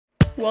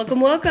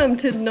Welcome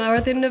to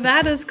Northern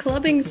Nevada's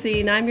clubbing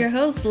scene. I'm your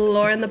host,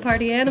 Lauren the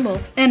Party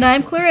Animal. And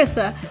I'm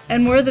Clarissa,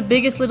 and we're the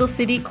biggest little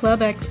city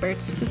club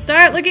experts. To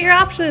start, look at your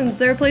options.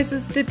 There are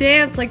places to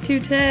dance like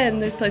 210.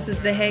 There's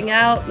places to hang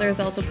out. There's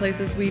also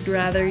places we'd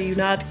rather you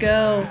not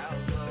go.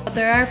 But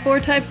there are 4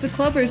 types of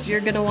clubbers you're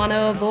going to want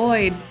to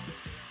avoid.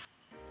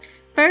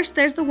 First,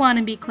 there's the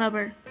wannabe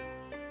clubber.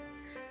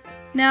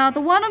 Now,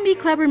 the wannabe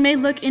clubber may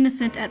look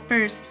innocent at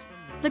first.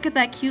 Look at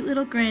that cute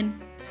little grin.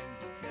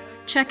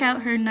 Check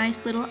out her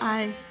nice little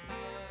eyes.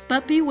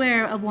 But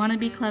beware of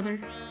wannabe clubber.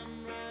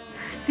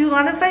 Do you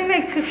want to find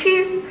my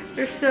cookies?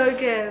 They're so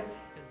good.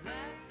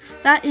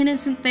 That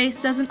innocent face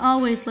doesn't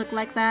always look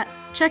like that.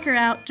 Check her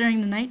out during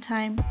the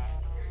nighttime.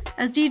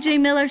 As DJ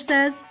Miller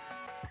says,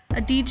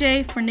 a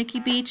DJ for Nikki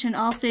Beach and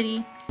All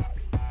City,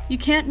 you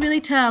can't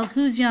really tell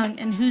who's young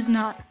and who's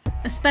not,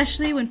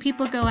 especially when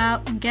people go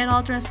out and get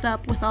all dressed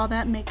up with all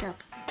that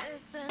makeup.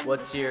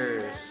 What's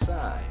your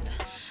sign?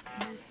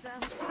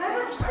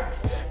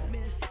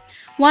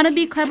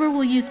 Wannabe clubber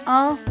will use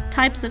all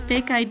types of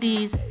fake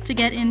IDs to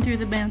get in through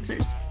the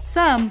bouncers.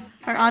 Some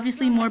are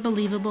obviously more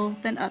believable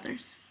than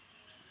others.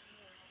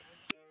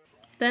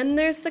 Then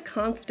there's the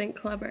constant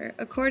clubber.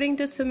 According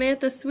to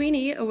Samantha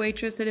Sweeney, a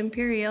waitress at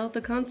Imperial,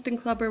 the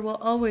constant clubber will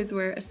always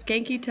wear a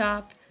skanky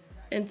top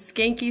and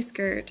skanky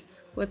skirt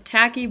with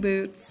tacky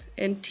boots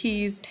and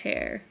teased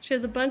hair. She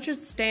has a bunch of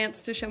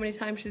stamps to show how many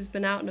times she's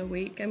been out in a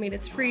week. I mean,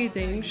 it's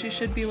freezing. She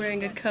should be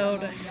wearing a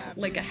coat,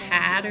 like a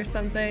hat or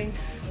something,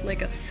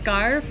 like a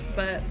scarf,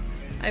 but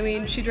I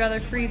mean, she'd rather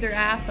freeze her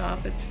ass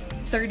off. It's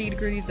 30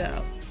 degrees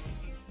out.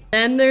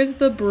 Then there's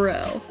the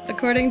bro.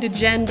 According to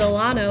Jen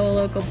Delano, a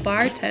local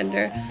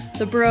bartender,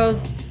 the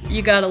bros,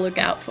 you gotta look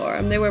out for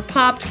them. They wear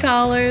popped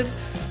collars,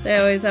 they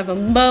always have a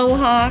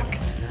mohawk.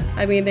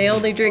 I mean, they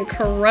only drink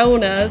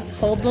Coronas.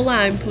 Hold the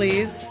line,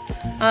 please.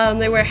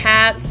 They wear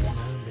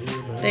hats.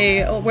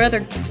 They wear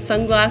their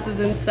sunglasses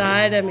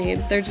inside. I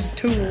mean, they're just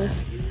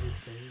tools.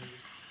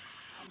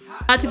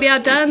 Not to be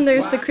outdone,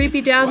 there's the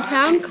creepy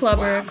downtown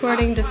clubber.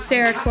 According to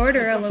Sarah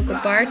Corder, a local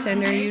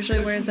bartender, he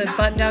usually wears a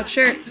button-down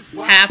shirt,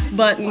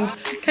 half-buttoned.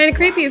 Kind of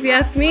creepy if you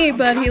ask me,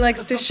 but he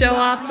likes to show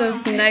off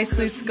those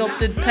nicely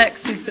sculpted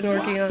pecs he's been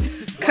working on.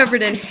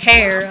 Covered in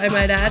hair, I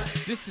might add.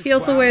 He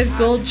also wears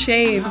gold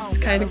chains,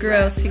 kind of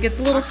gross. He gets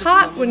a little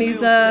hot when he's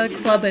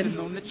clubbing.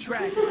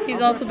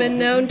 He's also been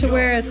known to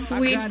wear a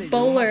sweet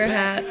bowler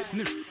hat.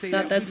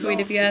 Not that sweet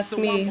if you ask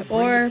me.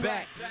 Or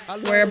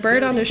wear a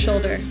bird on his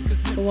shoulder.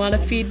 Want to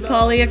feed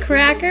Polly a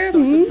cracker?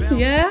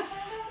 Yeah?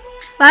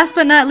 Last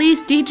but not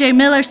least, DJ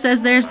Miller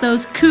says there's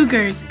those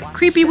cougars,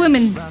 creepy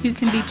women who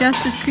can be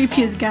just as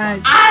creepy as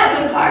guys. I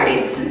haven't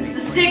partied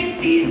since the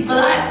 60s,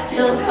 but I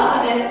still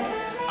got it.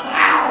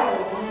 Wow.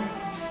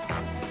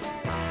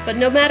 But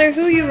no matter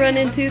who you run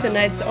into, the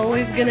night's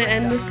always gonna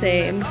end the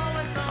same.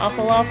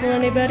 Awful,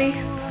 anybody?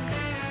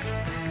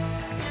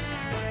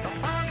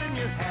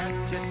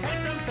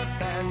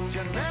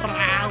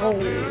 Wow.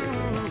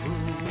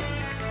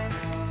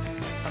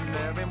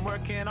 I've been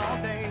working all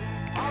day.